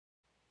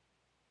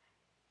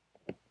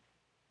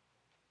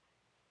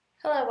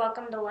Hello,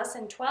 welcome to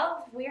lesson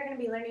 12. We are going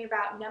to be learning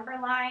about number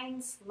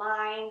lines,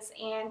 lines,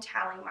 and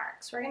tally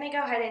marks. We're going to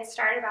go ahead and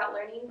start about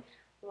learning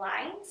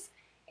lines.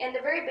 And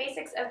the very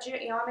basics of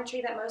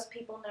geometry that most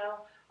people know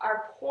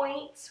are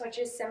points, which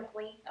is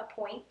simply a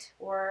point,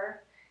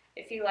 or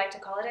if you like to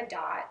call it a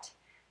dot,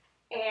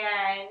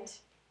 and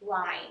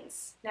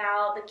lines.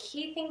 Now, the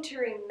key thing to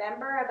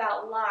remember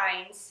about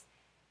lines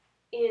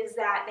is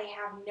that they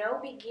have no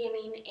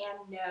beginning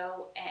and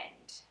no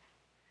end.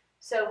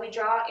 So we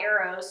draw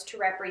arrows to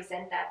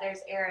represent that. There's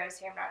arrows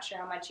here. I'm not sure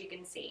how much you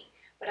can see.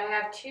 But I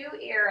have two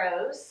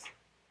arrows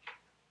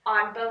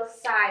on both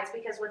sides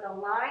because with a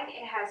line,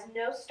 it has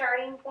no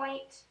starting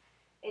point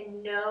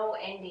and no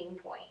ending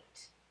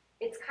point.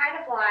 It's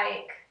kind of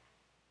like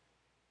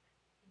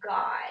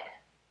God.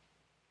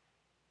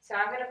 So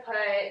I'm going to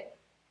put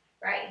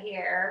right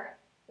here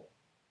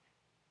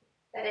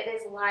that it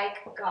is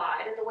like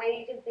God. And the way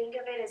you can think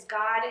of it is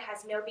God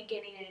has no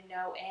beginning and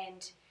no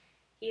end.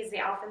 He is the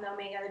Alpha and the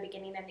Omega, the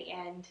beginning and the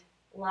end.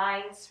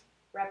 Lines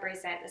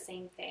represent the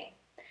same thing.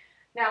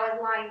 Now with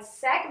line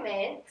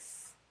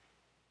segments,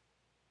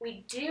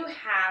 we do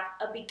have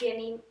a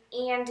beginning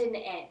and an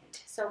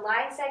end. So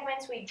line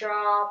segments, we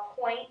draw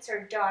points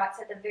or dots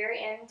at the very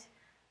end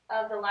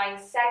of the line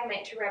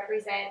segment to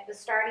represent the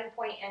starting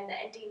point and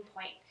the ending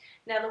point.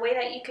 Now the way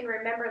that you can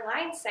remember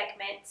line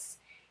segments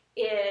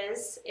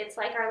is it's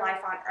like our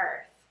life on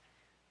earth.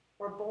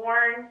 We're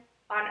born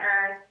on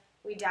earth.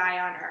 We die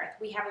on earth.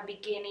 We have a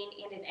beginning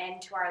and an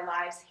end to our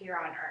lives here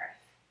on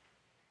earth.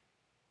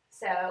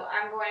 So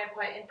I'm going to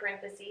put in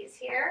parentheses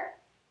here,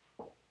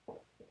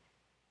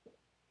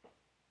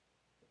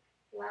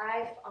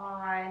 life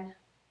on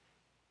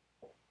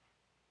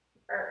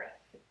earth.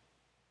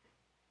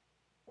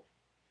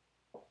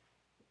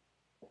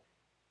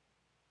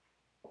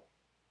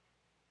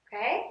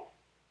 Okay?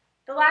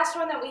 The last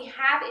one that we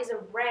have is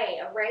array.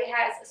 Array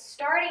has a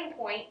starting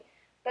point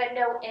but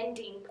no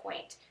ending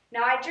point.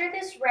 Now I drew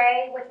this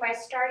ray with my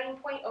starting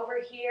point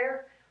over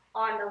here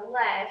on the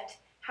left.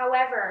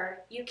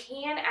 However, you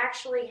can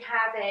actually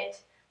have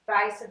it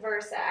vice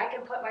versa. I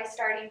can put my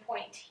starting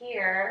point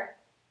here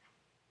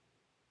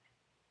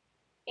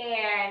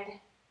and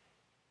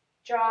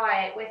draw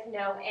it with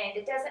no end.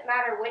 It doesn't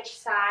matter which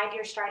side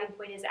your starting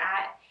point is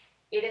at.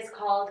 It is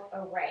called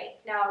a ray.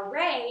 Now a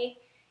ray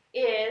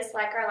is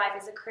like our life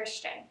as a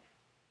Christian.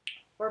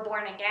 We're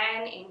born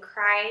again in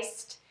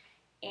Christ,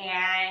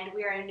 and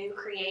we are a new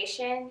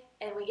creation,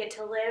 and we get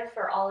to live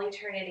for all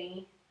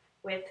eternity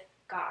with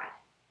God.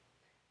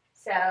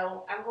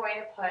 So I'm going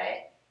to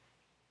put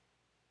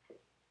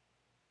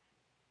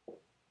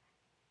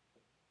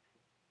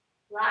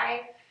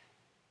life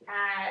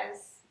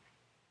as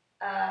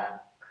a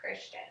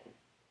Christian.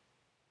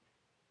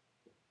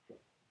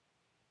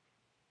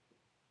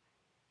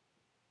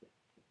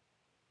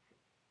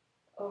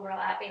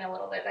 Overlapping a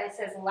little bit, but it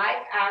says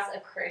life as a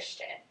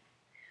Christian.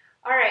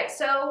 All right,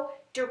 so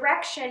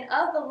direction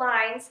of the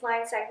lines,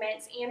 line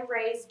segments, and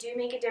rays do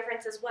make a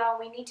difference as well.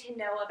 We need to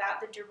know about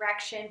the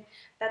direction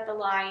that the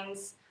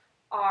lines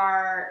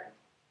are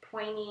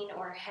pointing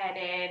or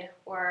headed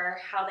or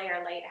how they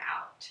are laid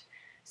out.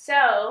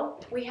 So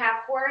we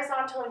have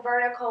horizontal and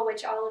vertical,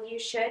 which all of you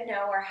should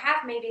know or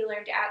have maybe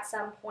learned at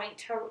some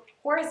point.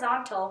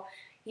 Horizontal,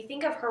 you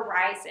think of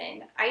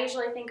horizon. I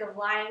usually think of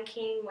Lion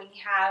King when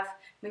you have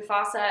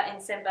Mufasa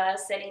and Simba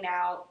sitting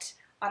out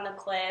on the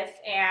cliff,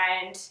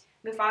 and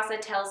Mufasa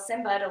tells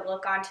Simba to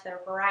look onto the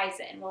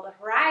horizon. Well, the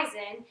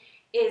horizon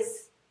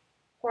is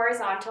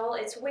horizontal.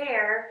 It's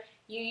where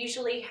you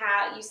usually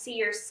you see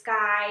your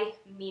sky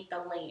meet the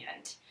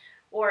land,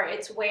 or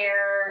it's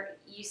where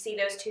you see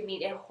those two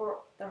meet.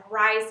 The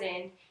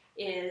horizon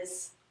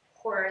is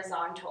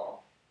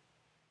horizontal.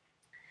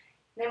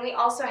 Then we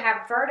also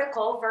have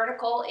vertical.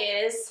 Vertical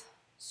is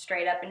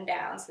straight up and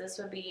down. So this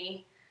would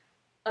be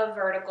a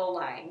vertical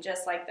line,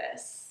 just like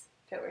this,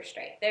 if it were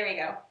straight. There we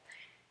go.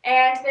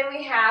 And then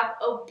we have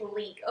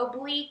oblique.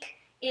 Oblique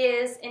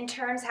is, in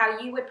terms how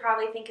you would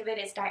probably think of it,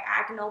 as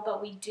diagonal,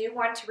 but we do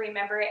want to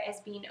remember it as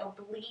being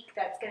oblique.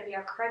 That's going to be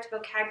our correct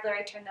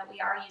vocabulary term that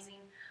we are using.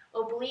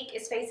 Oblique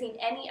is facing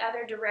any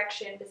other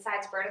direction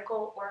besides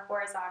vertical or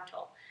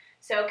horizontal.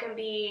 So it can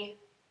be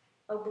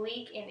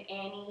oblique in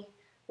any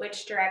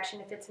which direction.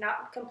 If it's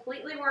not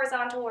completely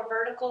horizontal or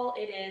vertical,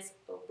 it is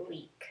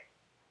oblique.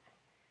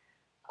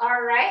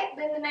 All right,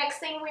 then the next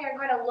thing we are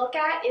going to look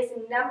at is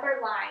number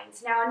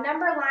lines. Now,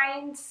 number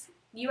lines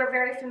you are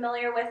very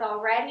familiar with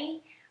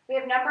already. We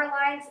have number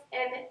lines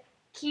and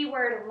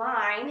keyword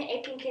line.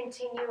 It can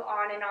continue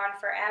on and on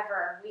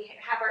forever. We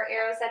have our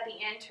arrows at the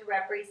end to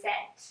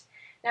represent.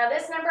 Now,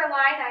 this number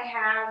line, I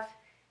have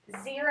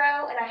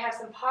 0, and I have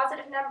some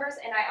positive numbers,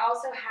 and I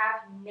also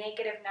have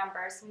negative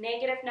numbers.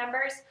 Negative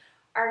numbers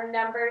are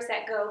numbers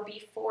that go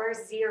before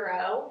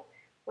 0,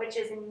 which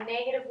is -1,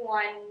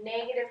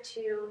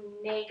 -2,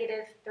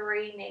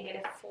 -3,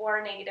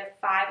 -4,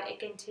 -5. It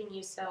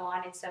continues so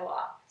on and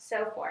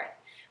so forth.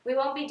 We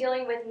won't be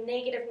dealing with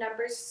negative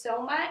numbers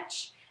so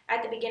much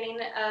at the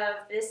beginning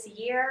of this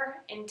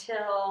year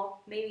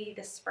until maybe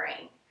the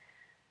spring.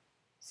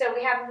 So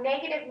we have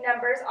negative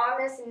numbers on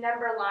this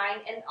number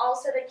line, and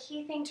also the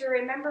key thing to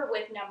remember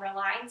with number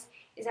lines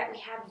is that we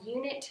have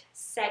unit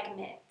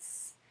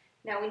segments.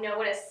 Now we know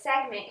what a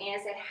segment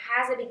is. It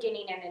has a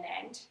beginning and an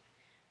end.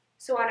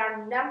 So on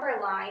our number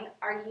line,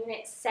 our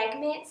unit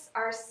segments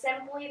are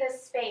simply the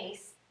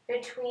space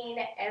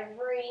between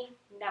every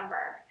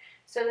number.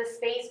 So the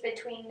space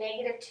between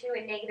 -2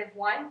 and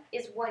 -1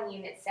 is 1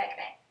 unit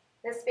segment.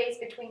 The space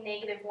between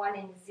 -1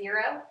 and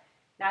 0,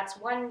 that's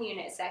 1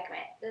 unit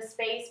segment. The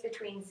space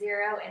between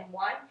 0 and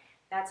 1,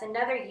 that's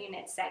another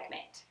unit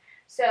segment.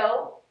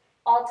 So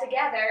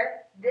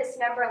altogether, this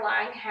number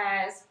line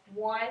has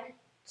 1,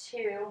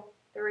 2,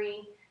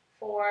 3,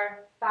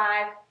 4,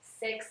 5,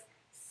 6,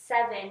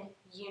 7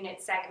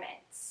 unit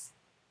segments.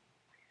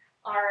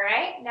 All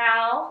right,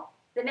 now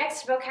the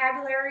next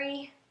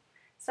vocabulary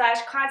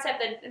 / concept,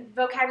 the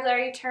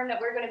vocabulary term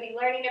that we're going to be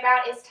learning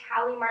about is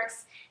tally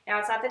marks. Now,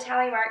 it's not the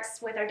tally marks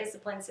with our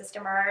discipline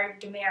system or our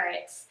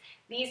demerits.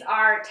 These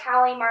are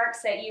tally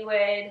marks that you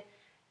would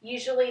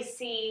usually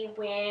see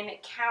when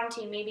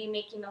counting, maybe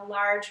making a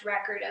large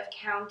record of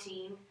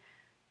counting.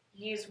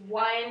 Use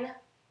 1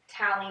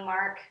 tally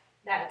mark.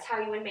 That's how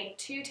you would make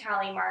 2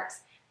 tally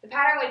marks. The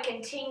pattern would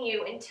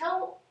continue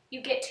until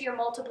you get to your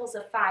multiples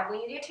of 5. When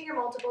you get to your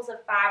multiples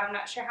of 5, I'm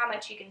not sure how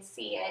much you can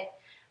see it,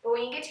 but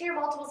when you get to your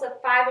multiples of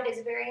 5, it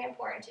is very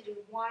important to do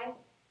 1,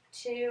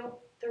 2,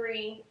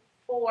 3,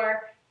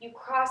 4. You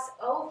cross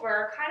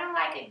over kind of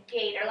like a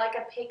gate or like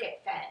a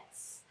picket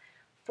fence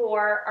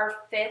for our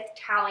 5th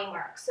tally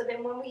mark. So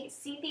then when we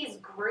see these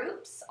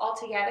groups all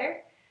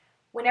together,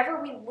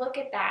 whenever we look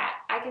at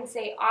that, I can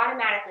say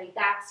automatically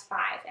that's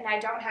 5, and I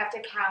don't have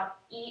to count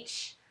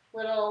each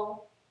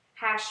little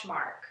hash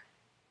mark.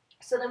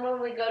 So then when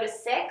we go to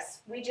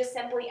 6, we just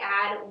simply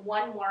add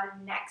 1 more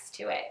next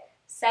to it.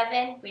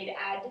 7, we'd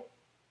add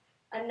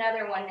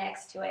another one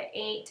next to it.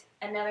 8,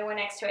 another one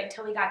next to it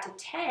until we got to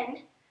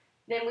 10.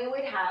 Then we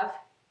would have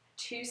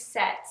 2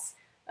 sets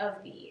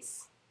of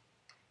these.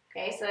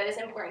 Okay, so that is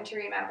important to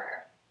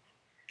remember.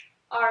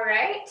 All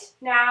right,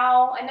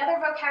 now another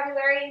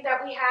vocabulary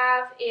that we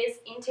have is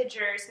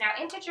integers. Now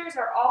integers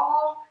are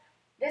all,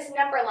 this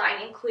number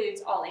line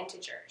includes all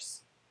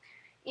integers.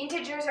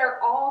 Integers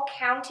are all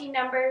counting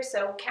numbers,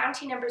 so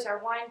counting numbers are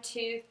 1,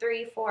 2,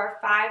 3, 4,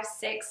 5,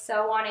 6,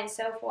 so on and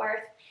so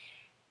forth.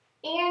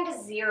 And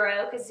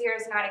 0, because 0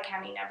 is not a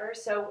counting number,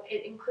 so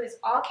it includes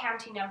all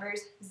counting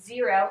numbers,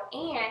 0,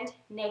 and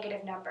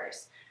negative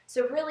numbers.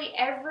 So really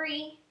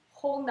every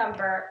whole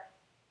number,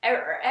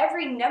 or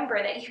every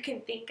number that you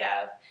can think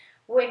of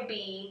would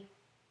be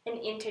an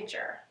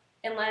integer,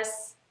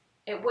 unless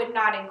it would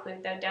not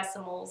include the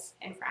decimals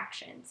and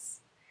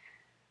fractions.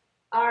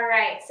 All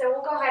right, so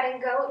we'll go ahead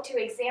and go to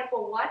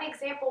example 1.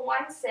 Example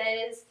 1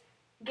 says,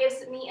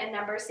 gives me a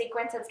number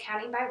sequence that's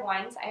counting by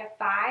ones. I have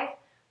 5,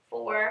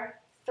 4,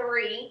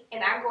 3,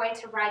 and I'm going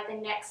to write the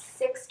next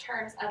 6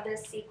 terms of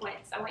this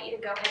sequence. I want you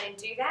to go ahead and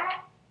do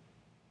that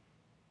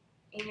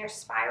in your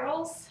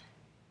spirals.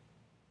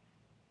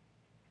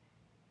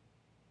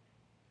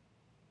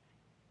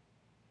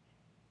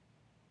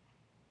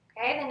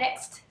 Okay, the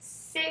next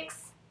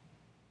 6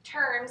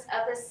 terms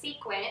of the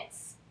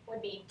sequence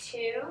would be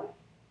 2,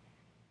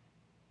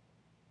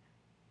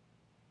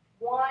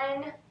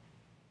 1,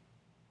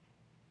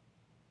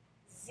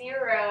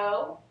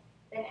 0,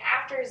 then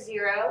after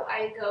 0,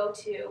 I go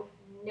to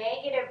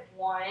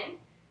 -1,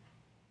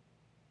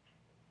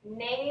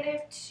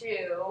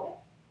 -2,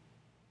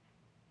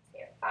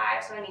 here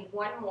 5, so I need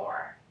 1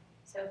 more,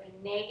 so it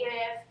would be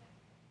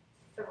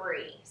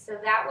 -3. So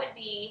that would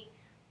be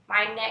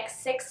my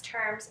next 6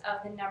 terms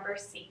of the number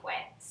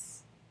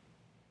sequence.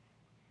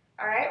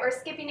 All right, we're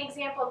skipping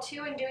example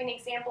 2 and doing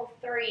example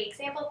 3.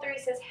 Example 3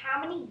 says how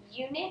many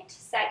unit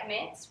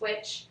segments,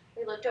 which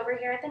we looked over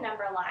here at the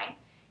number line,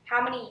 how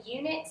many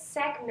unit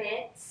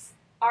segments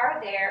are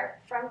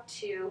there from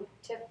 2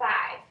 to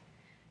 5?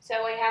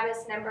 So we have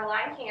this number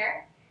line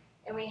here,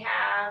 and we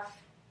have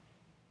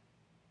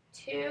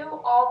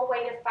 2 all the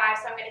way to 5,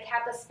 so I'm going to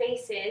count the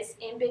spaces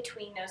in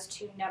between those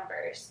 2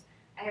 numbers.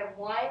 I have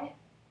 1,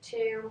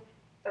 2,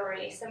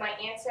 3, so my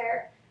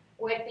answer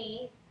would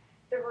be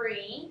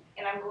 3,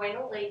 and I'm going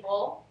to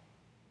label,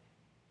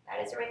 that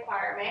is a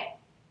requirement,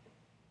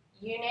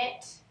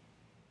 unit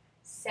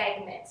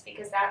segments,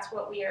 because that's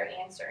what we are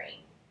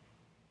answering.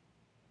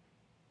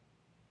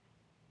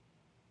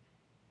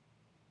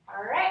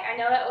 All right, I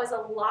know that was a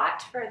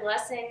lot for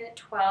lesson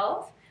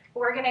 12.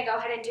 We're going to go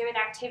ahead and do an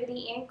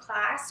activity in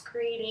class,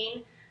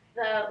 creating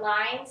the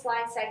lines,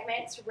 line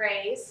segments,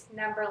 rays,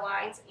 number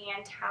lines,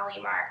 and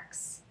tally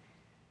marks.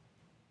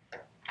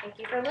 Thank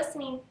you for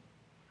listening.